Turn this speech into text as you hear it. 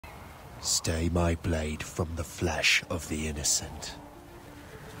Stay my blade from the flesh of the innocent.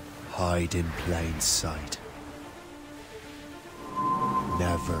 Hide in plain sight.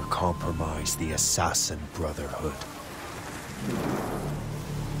 Never compromise the Assassin Brotherhood.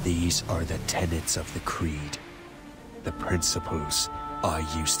 These are the tenets of the Creed, the principles I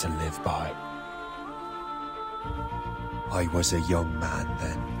used to live by. I was a young man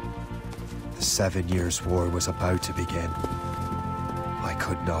then. The 7 Years' War was about to begin. I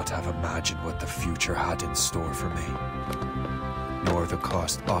could not have imagined what the future had in store for me, nor the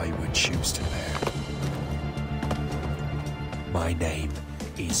cost I would choose to bear. My name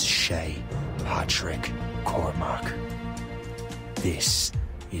is Shay Patrick Cormac. This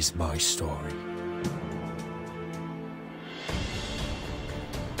is my story.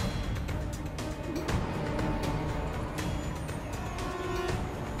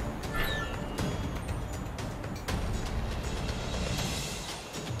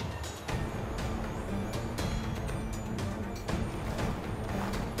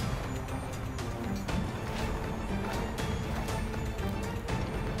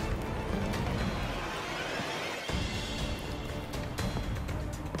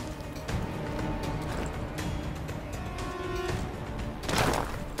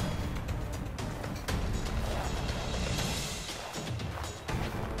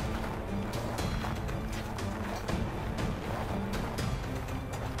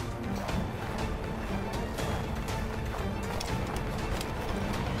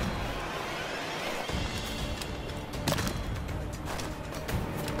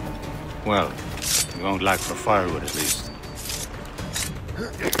 Well, you won't lack for firewood, at least.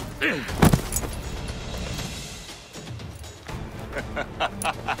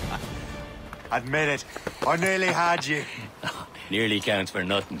 Admit it, I nearly had you. Nearly counts for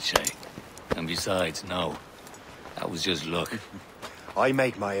nothing, Shay. And besides, no. That was just luck. I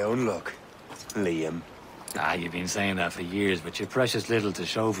make my own luck, Liam. You've been saying that for years, but you're precious little to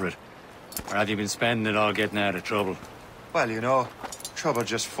show for it. Or have you been spending it all getting out of trouble? Well, you know, trouble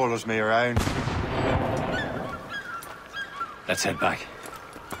just follows me around. Let's head back.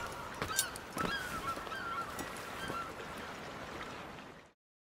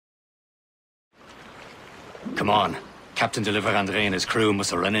 Come on. Captain de Verendrye and his crew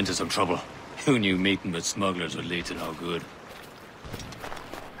must have run into some trouble. Who knew meeting with smugglers would lead to no good?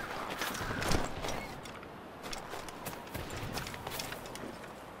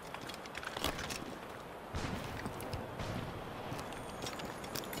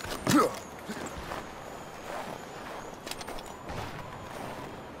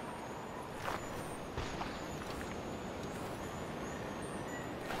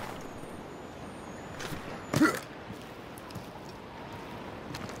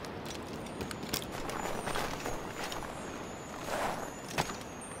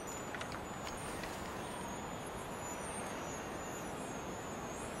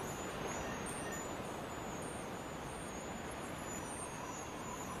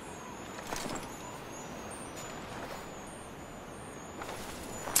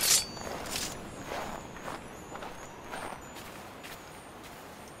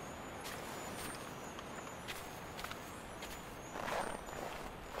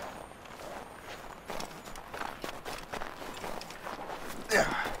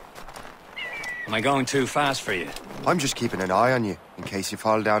 Am I going too fast for you? I'm just keeping an eye on you, in case you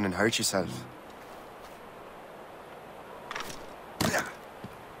fall down and hurt yourself.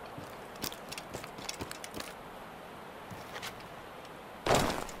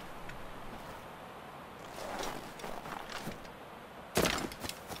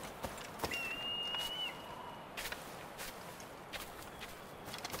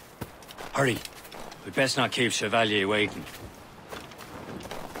 Hurry. We'd best not keep Chevalier waiting.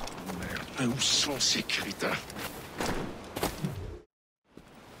 Mais où sont ces crétins?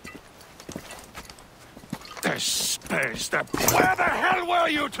 Espèce de... Where the hell were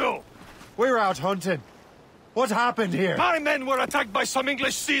you two? We're out hunting. What happened here? My men were attacked by some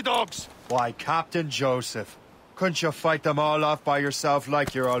English sea dogs. Why, Captain Joseph. Couldn't you fight them all off by yourself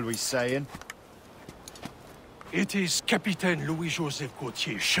like you're always saying? It is Capitaine Louis-Joseph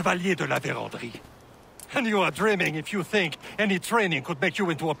Gauthier, Chevalier de la Verendrye. And you are dreaming if you think any training could make you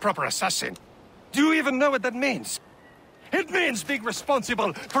into a proper assassin. Do you even know what that means? It means being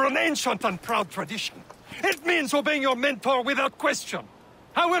responsible for an ancient and proud tradition. It means obeying your mentor without question.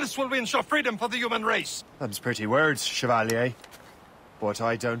 How else will we ensure freedom for the human race? Them's pretty words, Chevalier. But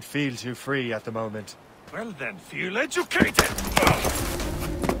I don't feel too free at the moment. Well then, feel educated!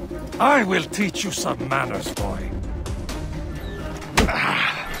 I will teach you some manners, boy.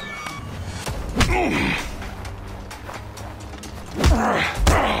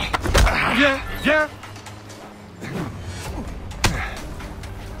 Viens, viens.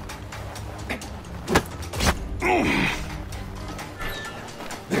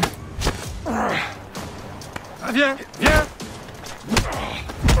 Viens, viens.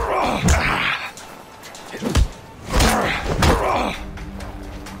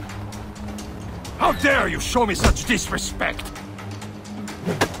 How dare you show me such disrespect?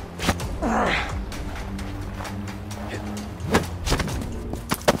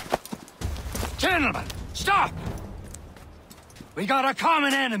 Gentlemen, stop! We got a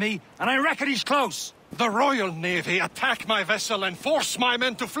common enemy, and I reckon he's close. The Royal Navy attack my vessel and force my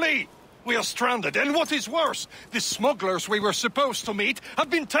men to flee. We are stranded, and what is worse, the smugglers we were supposed to meet have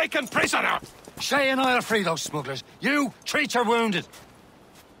been taken prisoner. Shay and I'll free those smugglers. You, treat your wounded.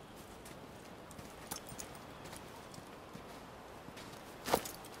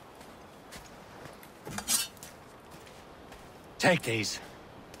 Take these.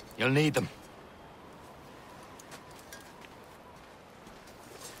 You'll need them.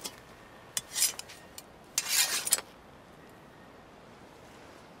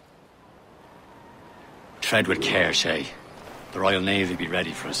 Tread with care, Shay. The Royal Navy be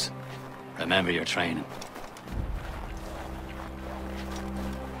ready for us. Remember your training.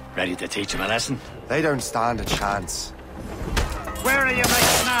 Ready to teach them a lesson? They don't stand a chance. Where are you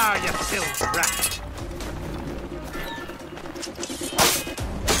making now, you filth rat?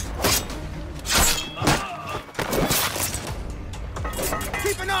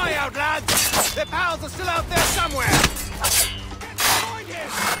 Keep an eye out, lads! Their pals are still out there somewhere! Find him!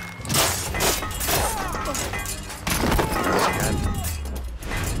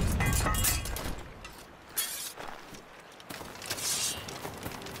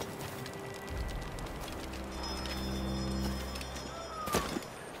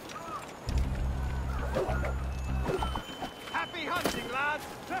 Happy hunting, lads!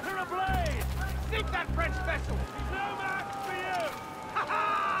 Set her ablaze! Sink that French vessel! He's no match for you!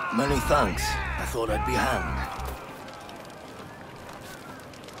 Ha-ha! Many thanks. I thought I'd be hanged.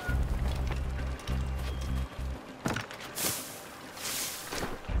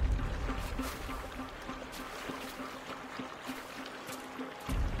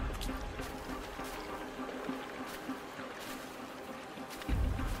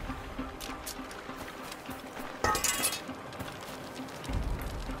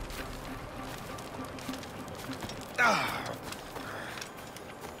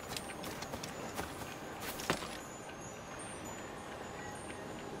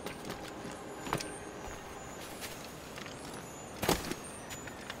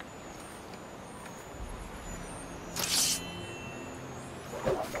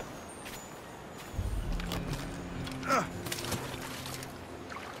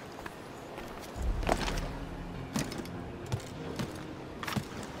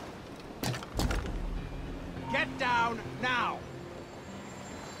 Get down now!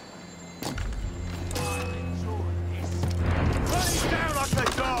 Put him down like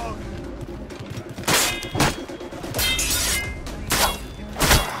a dog!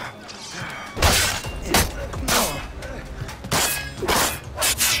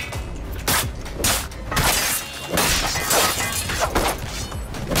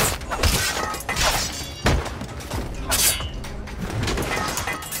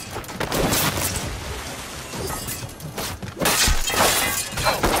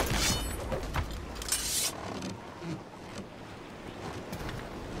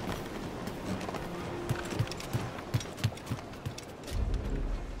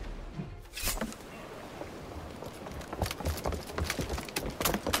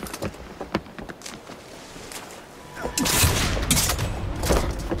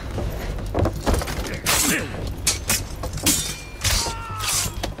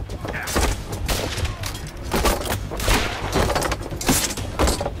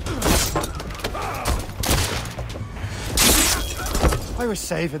 I was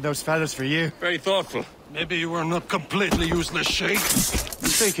saving those fellas for you. Very thoughtful. Maybe you were not completely useless, Shay.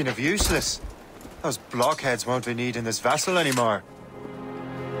 Speaking of useless, those blockheads won't be needing this vessel anymore.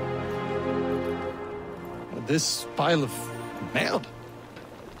 This pile of mail?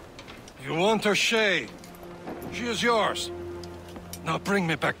 You want her, Shay? She is yours. Now bring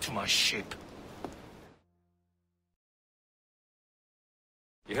me back to my ship.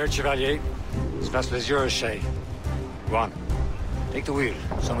 You heard, Chevalier? This vessel is yours, Shay. Go on. Take the wheel.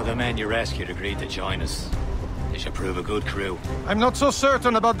 Some of the men you rescued agreed to join us. They should prove a good crew. I'm not so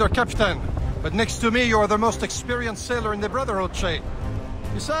certain about their captain, but next to me you are the most experienced sailor in the Brotherhood, Shay.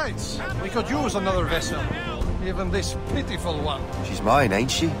 Besides, we could use another vessel. Even this pitiful one. She's mine,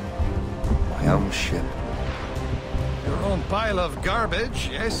 ain't she? My own ship. Your own pile of garbage,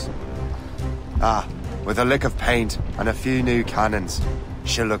 yes? Ah, with a lick of paint and a few new cannons,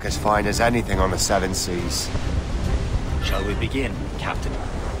 she'll look as fine as anything on the Seven Seas. Shall we begin, Captain?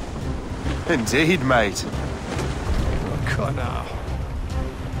 Indeed, mate. Come now.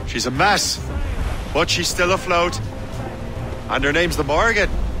 She's a mess, but she's still afloat. And her name's the Morrigan.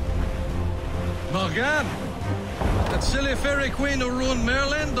 Morrigan? That silly fairy queen who ruined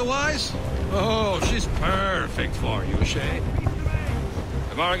Merlin, the wise? Oh, she's perfect for you, Shay.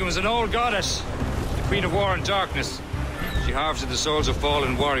 The Morrigan was an old goddess, the queen of war and darkness. She harvested the souls of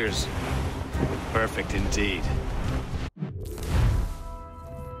fallen warriors. Perfect indeed.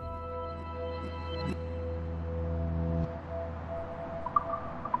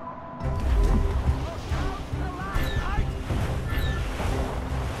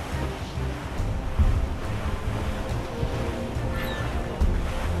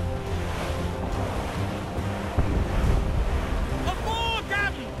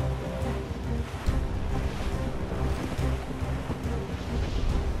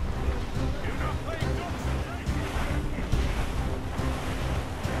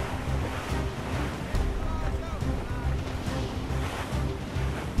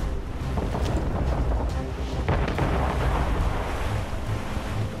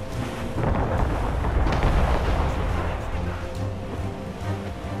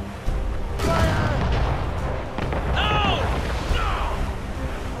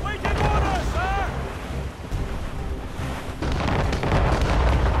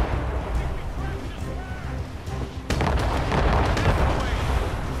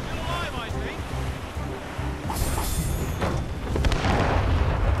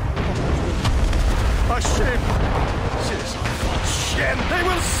 They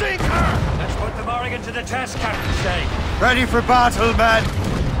will sink her! Let's put the Morrigan to the test, Captain Shay. Ready for battle, men!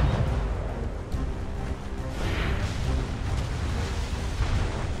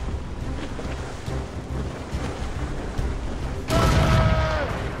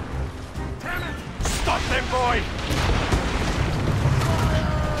 Stop them, boy!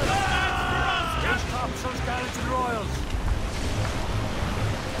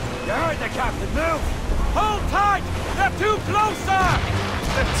 You heard the captain, move! Hold tight! They're too close, sir!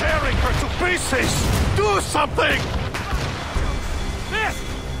 They're tearing her to pieces! Do something! This!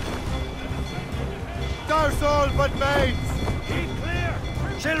 Douse all but mates! Keep clear!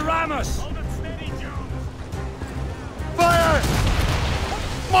 She'll ram us! Hold it steady, Jones! Fire!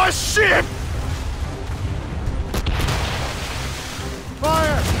 My ship!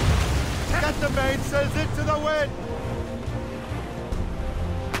 Fire! Get the mainsails into the wind!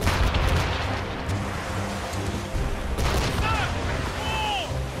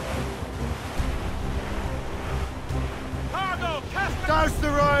 Douse the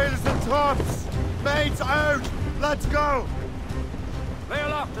royals and tops! Mates out! Let's go! Lay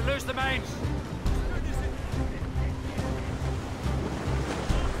aloft to loose the mains!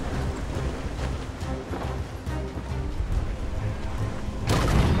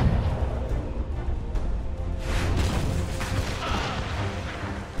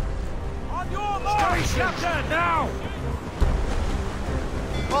 On your mark, Captain! Now!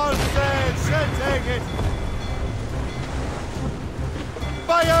 All sails, she'll take it!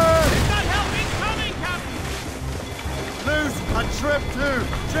 Fire! Is that help incoming, Captain? Loose and trim too!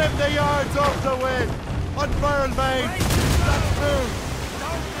 Trim the yards off the wind! Unfurl mains! Let's move!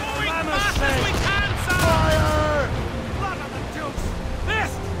 Going fast as we can, sir! Fire! Blood on the dukes!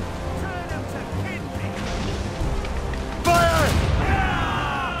 This! Turn him to kidney! Fire!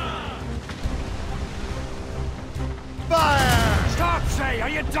 Fire! Stop, Shay! Are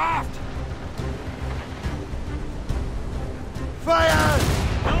you daft? Fire!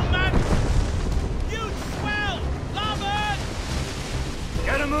 Hillman! Huge swell! Larboard!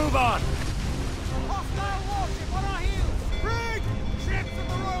 Get a move on! Hostile warship on our heels! Brig! Ship from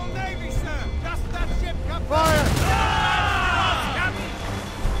the Royal Navy, sir! Just that ship, Captain! Fire! Captain!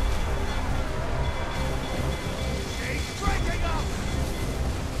 She's breaking up!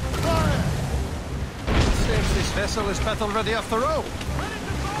 Fire! Seems this vessel is battle-ready after all.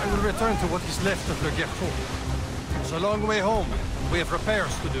 I will return to what is left of Le Guerreau. It's a long way home. We have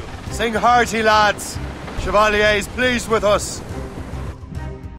repairs to do. Sing hearty, lads! Chevalier is pleased with us.